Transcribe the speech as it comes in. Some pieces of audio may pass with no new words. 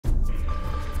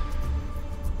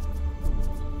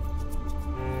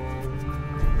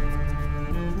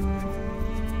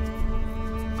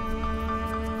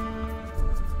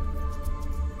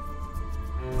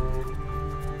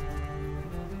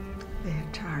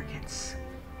targets.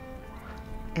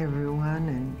 Everyone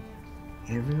and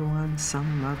everyone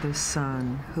some mother's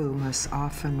son who must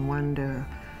often wonder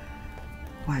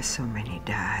why so many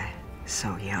die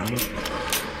so young.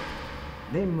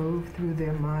 They move through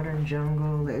their modern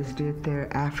jungle as did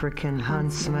their African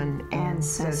huntsman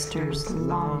ancestors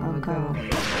long ago.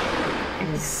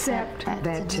 Except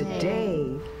that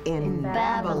today in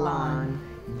Babylon,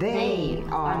 they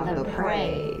are the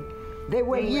prey. They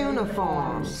wear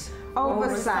uniforms,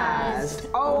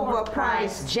 oversized,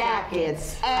 overpriced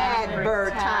jackets,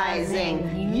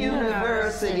 advertising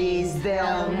universities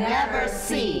they'll never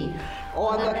see,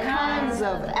 or the kinds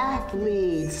of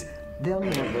athletes they'll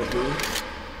never be.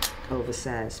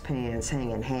 Oversized pants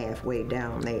hanging halfway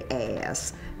down their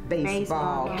ass,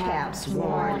 baseball caps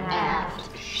worn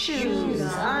aft, shoes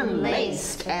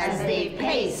unlaced as they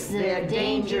pace their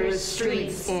dangerous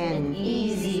streets in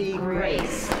easy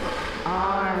grace.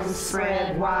 Arms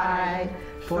spread wide,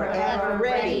 forever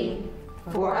ready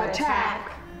for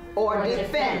attack or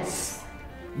defense.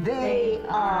 They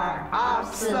are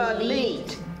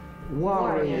obsolete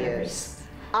warriors,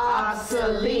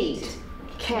 obsolete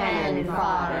cannon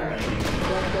fodder.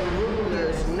 But the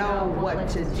rulers know what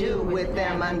to do with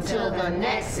them until the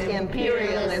next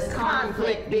imperialist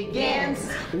conflict begins.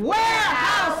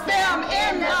 Warehouse them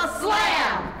in the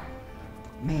slam!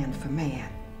 Man for man,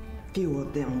 few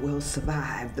of them will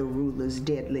survive the ruler's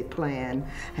deadly plan,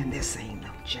 and this ain't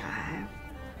no jive.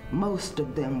 Most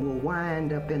of them will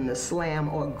wind up in the slam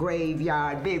or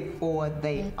graveyard before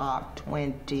they are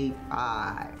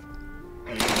 25.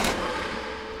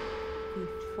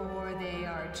 Before they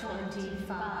are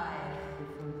 25.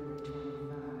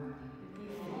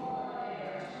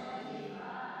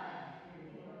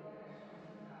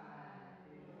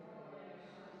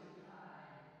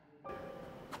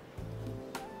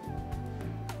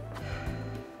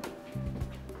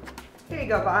 Here you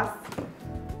go, boss.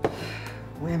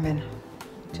 Women,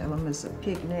 tell them it's a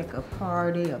picnic, a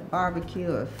party, a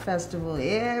barbecue, a festival,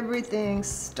 everything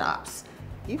stops.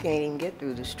 You can't even get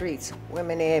through the streets.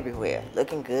 Women everywhere,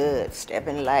 looking good,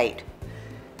 stepping light.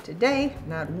 Today,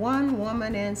 not one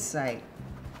woman in sight.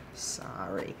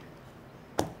 Sorry.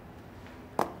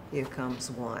 Here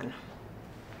comes one.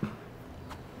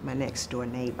 My next door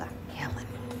neighbor, Helen.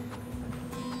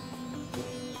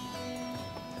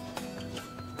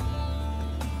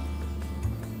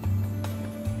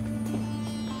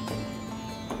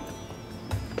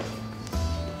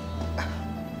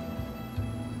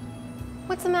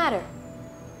 What's the matter?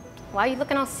 Why are you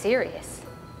looking all serious?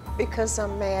 Because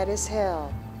I'm mad as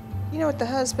hell. You know what the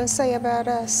husbands say about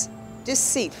us?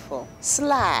 Deceitful,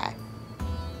 sly,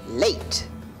 late.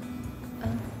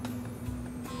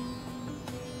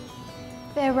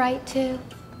 They're right, too.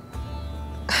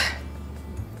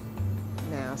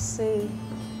 Now, see?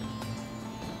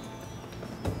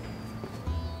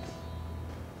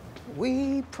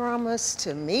 We promised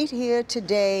to meet here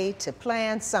today to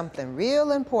plan something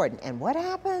real important. And what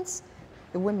happens?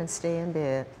 The women stay in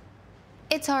bed.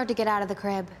 It's hard to get out of the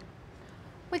crib.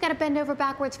 We gotta bend over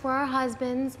backwards for our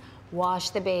husbands, wash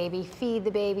the baby, feed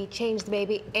the baby, change the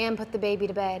baby, and put the baby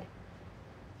to bed.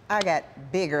 I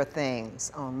got bigger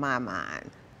things on my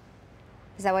mind.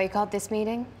 Is that why you called this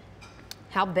meeting?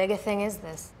 How big a thing is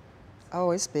this? Oh,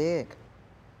 it's big.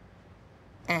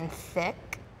 And thick?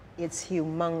 It's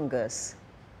humongous.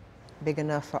 Big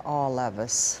enough for all of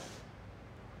us.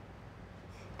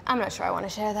 I'm not sure I want to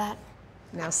share that.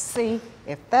 Now see,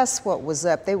 if that's what was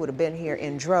up, they would have been here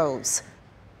in droves.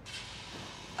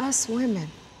 Us women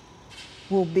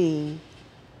will be,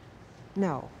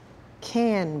 no,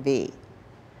 can be,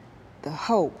 the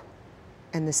hope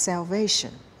and the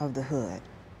salvation of the hood.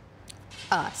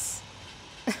 Us.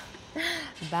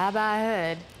 Bye-bye,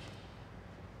 hood.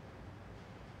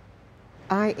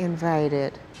 I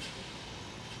invited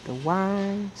the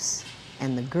wives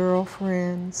and the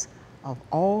girlfriends of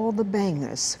all the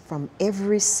bangers from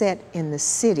every set in the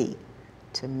city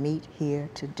to meet here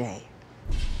today.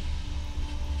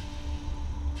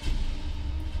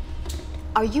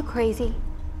 Are you crazy?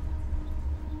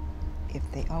 If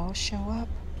they all show up,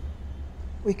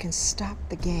 we can stop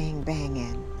the gang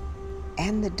banging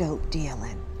and the dope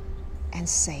dealing and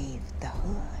save the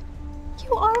hood.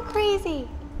 You are crazy.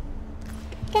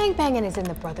 Gangbanging is in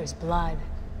the brothers' blood.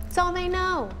 It's all they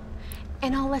know.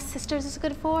 And all us sisters is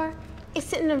good for is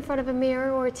sitting in front of a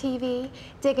mirror or a TV,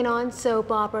 digging on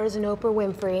soap operas and Oprah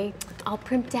Winfrey, all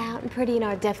primped out and pretty in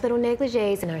our deft little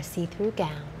negligees and our see-through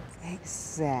gowns.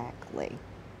 Exactly.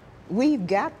 We've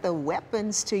got the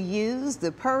weapons to use,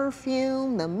 the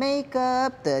perfume, the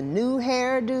makeup, the new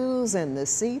hairdos, and the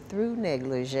see-through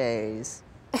negligees.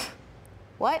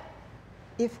 What?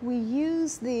 if we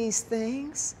use these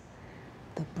things,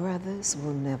 the brothers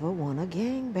will never want to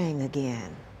gangbang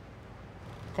again.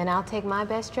 Then I'll take my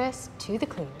best dress to the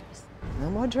cleaners.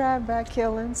 No more drive-by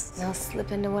killings. I'll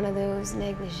slip into one of those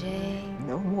negligee.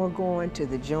 No more going to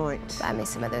the joint. Buy me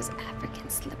some of those African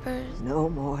slippers. No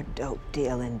more dope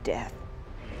dealing death.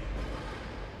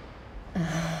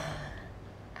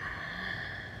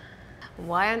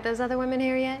 Why aren't those other women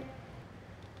here yet?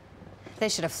 They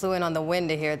should have flew in on the wind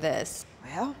to hear this.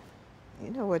 Well,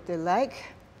 you know what they're like.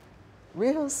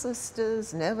 Real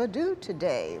sisters never do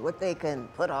today what they can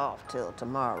put off till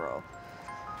tomorrow.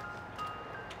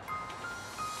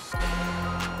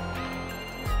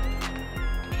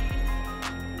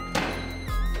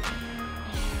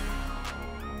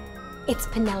 It's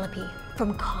Penelope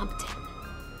from Compton.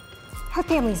 Her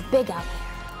family's big out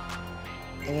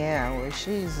there. Yeah, well,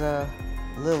 she's a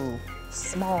little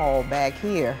small back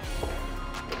here.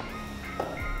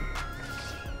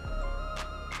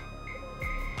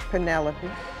 Penelope.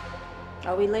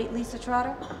 Are we late,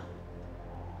 Lysistrata?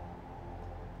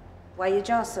 Why your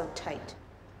jaw so tight?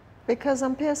 Because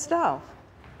I'm pissed off.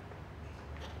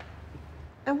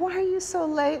 And why are you so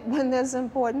late when there's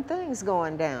important things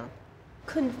going down?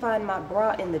 Couldn't find my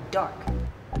bra in the dark.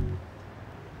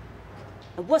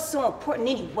 And what's so important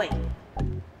anyway?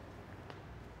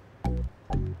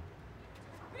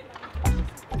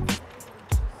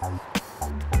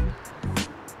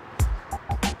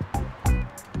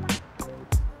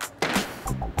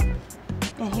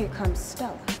 And here comes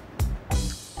Stella.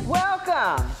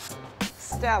 Welcome,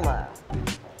 Stella.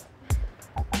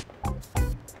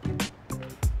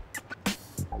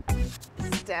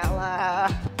 Stella.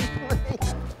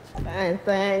 Fine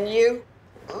thing, you.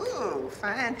 Ooh,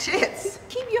 fine tits.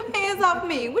 Keep your hands off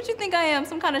me. What you think I am,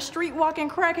 some kind of street walking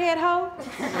crackhead hoe?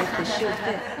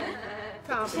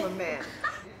 Compliment.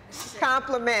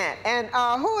 Compliment. And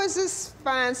who is this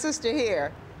fine sister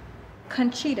here?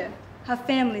 Conchita. Her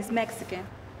family's Mexican.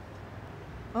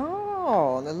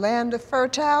 Oh, the land of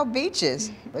fertile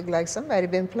beaches. Look like somebody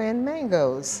been playing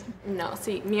mangoes. No,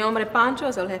 sí, mi hombre Pancho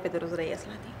es el jefe de los Reyes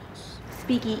Latinos.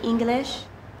 Speaking English?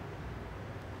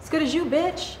 As good as you,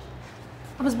 bitch.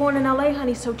 I was born in LA,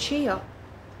 honey, so chill.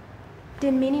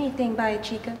 Didn't mean anything by it,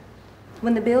 chica.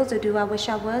 When the bills are due, I wish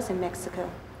I was in Mexico,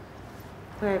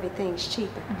 where everything's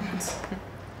cheaper.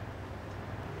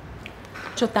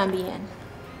 Yo también.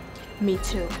 Me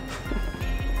too.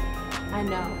 I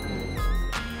know.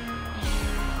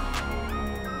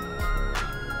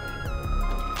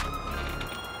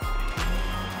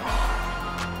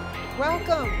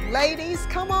 Welcome, ladies.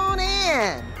 Come on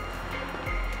in.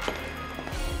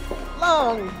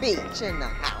 Long Beach in the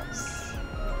house.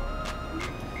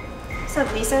 What's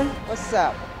up, Lisa? What's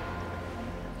up?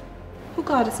 Who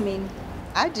called us mean?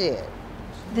 I did.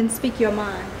 Then speak your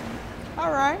mind.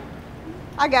 All right.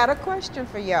 I got a question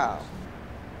for y'all.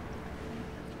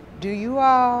 Do you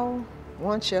all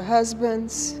want your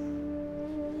husbands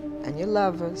and your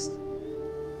lovers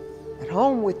at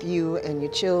home with you and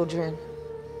your children,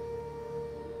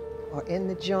 or in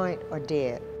the joint or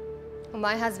dead? Well,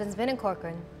 my husband's been in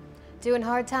Corcoran, doing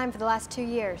hard time for the last 2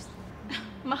 years.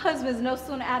 My husband's no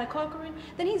sooner out of Corcoran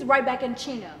than he's right back in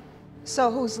Chino. So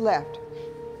who's left?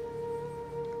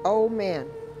 Old men,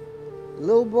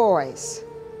 little boys,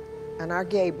 and our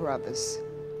gay brothers.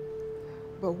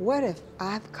 But what if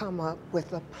I've come up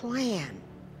with a plan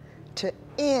to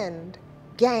end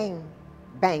gang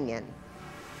banging?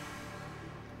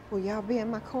 Will y'all be in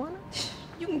my corner?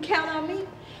 You can count on me.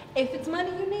 If it's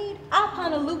money you need, I'll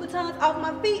pawn the Louboutins off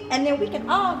my feet, and then we can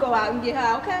all go out and get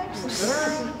high, okay?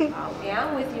 Oh, yeah,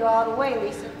 I'm with you all the way,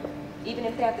 Lisa. Even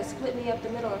if they have to split me up the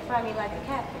middle and fry me like a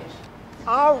catfish.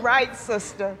 All right,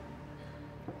 sister.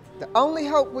 The only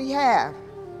hope we have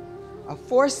of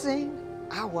forcing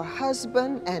our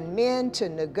husband and men to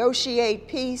negotiate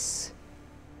peace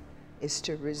is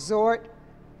to resort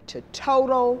to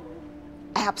total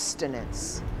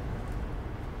abstinence.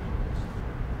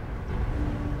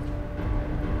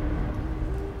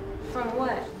 From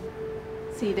what?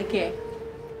 Sí, ¿de qué?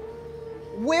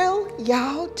 Will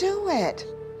y'all do it?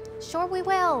 Sure we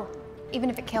will, even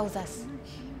if it kills us.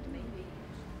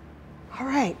 All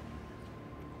right.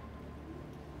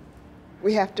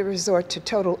 We have to resort to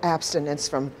total abstinence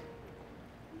from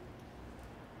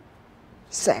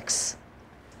sex.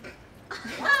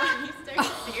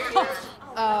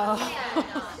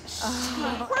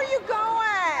 Where you going?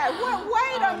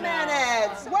 Wait a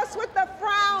minute. What's with the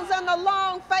frowns and the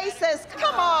long faces?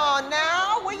 Come on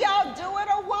now. Will y'all do it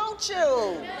or won't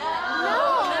you?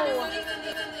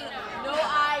 No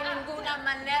hay ninguna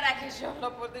manera que yo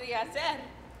lo podría hacer.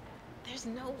 There's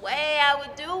no way I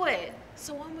would do it.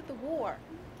 So on with the war.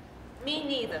 Me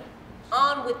neither.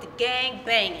 On with the gang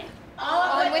banging.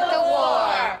 On with the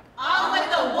war! On with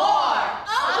the war!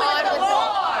 On with the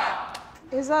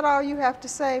war! Is that all you have to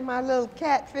say, my little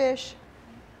catfish?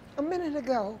 A minute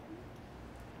ago,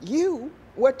 you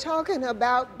were talking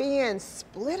about being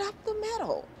split up the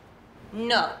middle.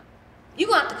 No. You're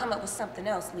gonna have to come up with something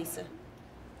else, Lisa.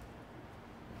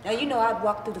 Now, you know I'd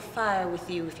walk through the fire with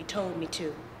you if you told me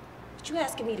to. But you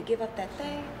asking me to give up that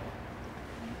thing?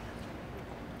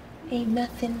 Ain't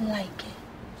nothing like it.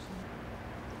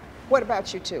 What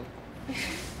about you two?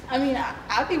 I mean,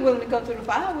 I'd be willing to go through the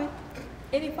fire with.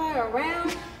 Any fire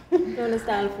around? Donde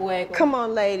está el fuego? Come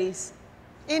on, ladies.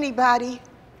 Anybody?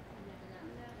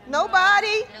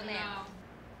 Nobody? No.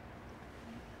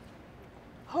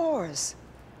 Whores.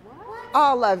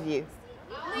 All of you.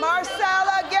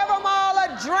 Marcella, give them all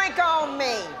a drink on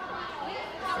me.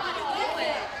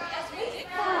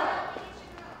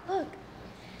 Look,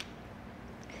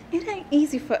 it ain't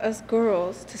easy for us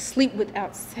girls to sleep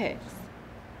without sex.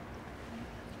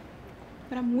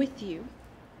 But I'm with you.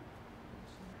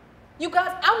 You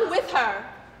guys, I'm with her.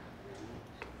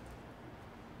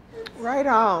 Right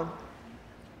on.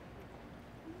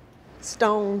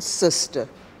 Stone's sister.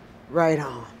 Right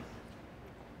on.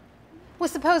 Well,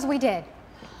 suppose we did.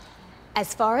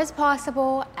 As far as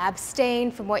possible,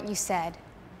 abstain from what you said.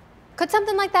 Could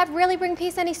something like that really bring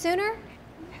peace any sooner?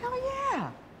 Hell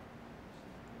yeah.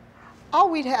 All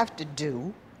we'd have to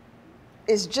do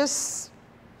is just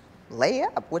lay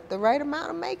up with the right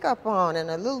amount of makeup on and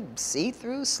a little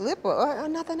see-through slipper or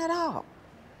nothing at all.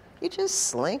 You just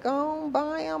slink on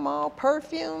by them all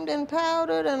perfumed and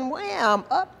powdered and wham,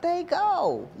 up they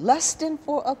go, lusting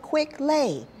for a quick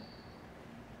lay.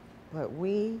 But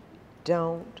we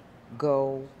don't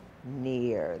go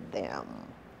near them.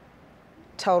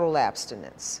 Total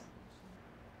abstinence.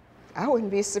 I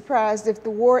wouldn't be surprised if the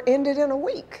war ended in a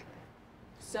week.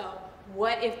 So,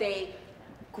 what if they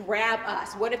grab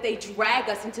us? What if they drag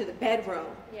us into the bedroom?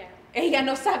 Yeah. Ella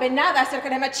no sabe nada acerca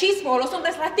del machismo, los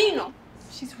hombres latinos.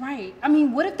 She's right. I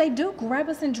mean, what if they do grab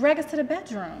us and drag us to the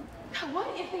bedroom? What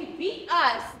if they beat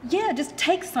us? Yeah, just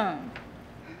take some.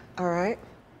 All right.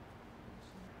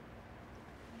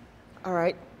 All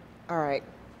right. All right.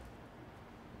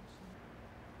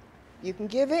 You can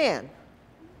give in,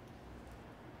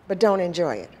 but don't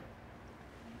enjoy it.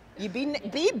 You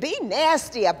be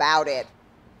nasty about it.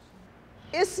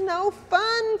 It's no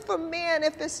fun for men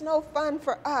if it's no fun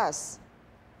for us.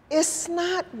 It's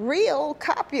not real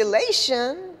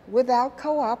copulation without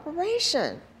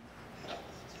cooperation.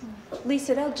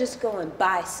 Lisa, they'll just go and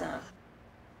buy some.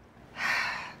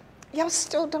 Y'all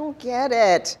still don't get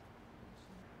it.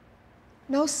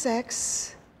 No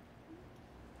sex,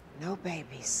 no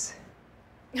babies.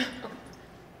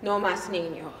 No más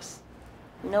niños.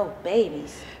 No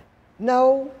babies.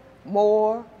 No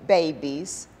more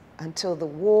babies until the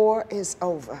war is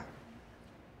over.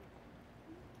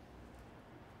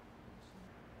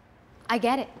 I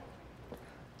get it.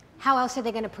 How else are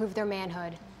they going to prove their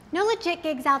manhood? No legit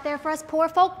gigs out there for us poor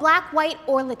folk, black, white,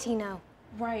 or Latino.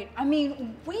 Right. I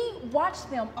mean, we watch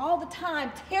them all the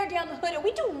time tear down the hood and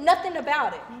we do nothing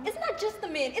about it. It's not just the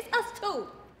men, it's us too.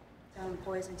 Selling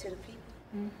poison to the people.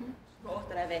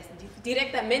 Otra vez,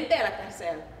 directamente a la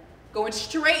cárcel. Going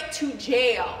straight to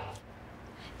jail.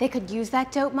 They could use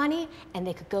that dope money and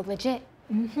they could go legit.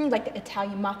 Like the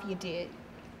Italian mafia did.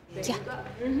 Yeah.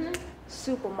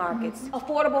 Supermarkets,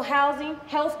 affordable housing,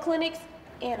 health clinics,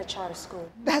 and a charter school.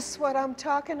 That's what I'm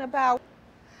talking about.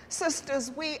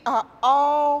 Sisters, we are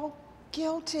all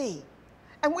guilty.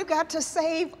 And we've got to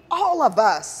save all of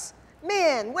us.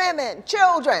 Men, women,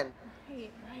 children.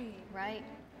 Right.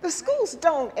 The schools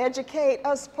don't educate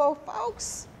us poor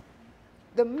folks.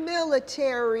 The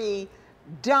military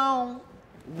don't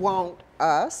want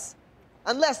us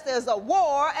unless there's a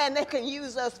war and they can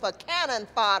use us for cannon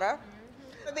fodder.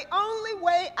 The only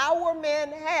way our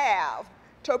men have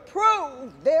to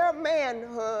prove their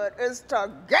manhood is to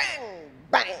gang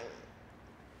bang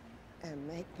and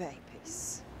make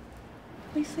babies.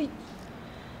 Lisa,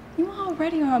 you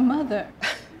already are a mother.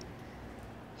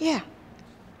 Yeah.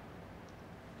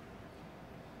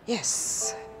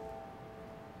 Yes.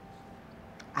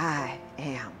 I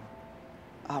am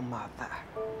a mother.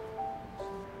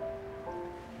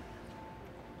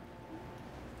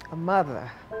 A mother.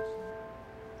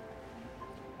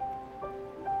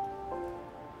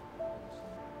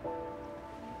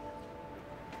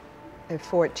 At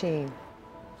 14.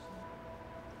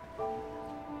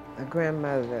 A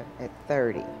grandmother at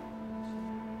 30.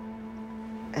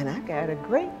 And I got a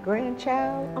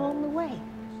great-grandchild on the way.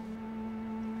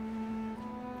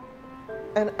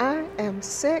 And I am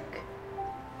sick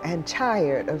and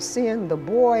tired of seeing the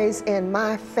boys in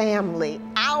my family,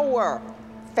 our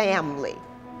family,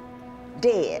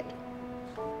 dead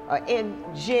or in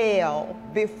jail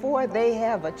before they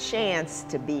have a chance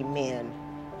to be men.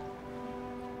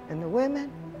 And the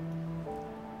women,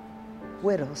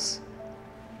 widows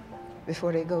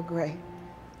before they go gray.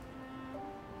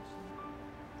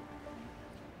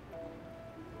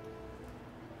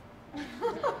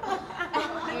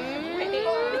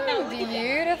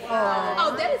 Beautiful.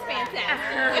 Oh, that is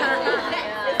fantastic.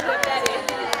 That's what that is.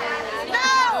 No!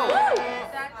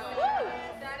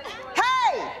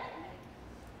 Hey!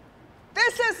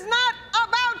 This is not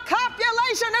about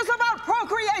copulation, it's about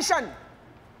procreation.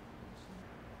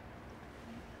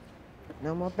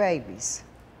 No more babies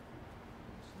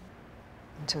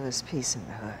until there's peace in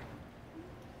the hood.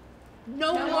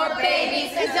 No more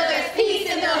babies until there's peace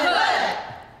in the hood.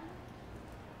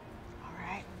 All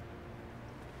right?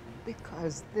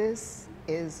 Because this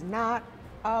is not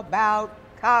about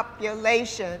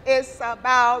copulation, it's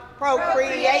about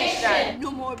procreation.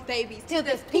 No more babies Till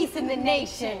there's peace in the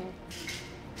nation.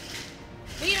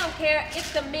 We don't care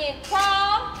if the men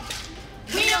crawl.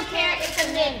 We don't care if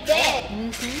the men dead.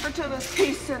 Until there's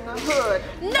peace in the hood.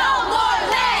 No more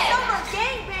lead! No more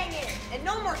gangbanging! And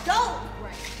no more gold!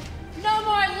 No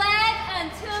more lead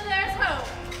until there's hope.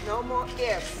 No more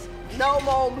ifs, no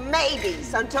more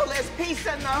maybes until there's peace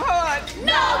in the hood.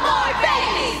 No more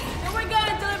babies! And we're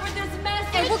gonna deliver this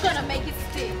message. And we're gonna make it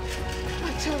stick.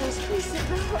 Until there's peace in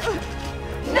the hood.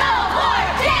 No more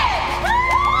dead!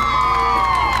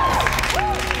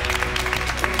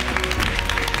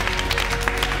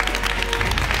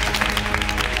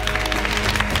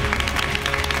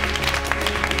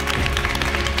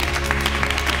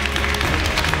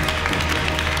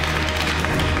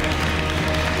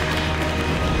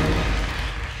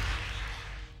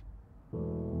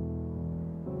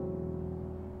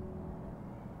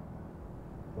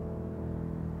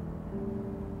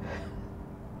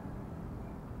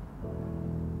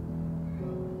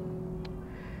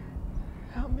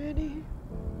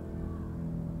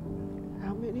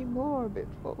 How many more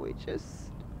before we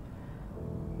just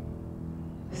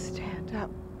stand up?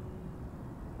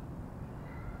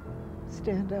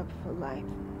 Stand up for life.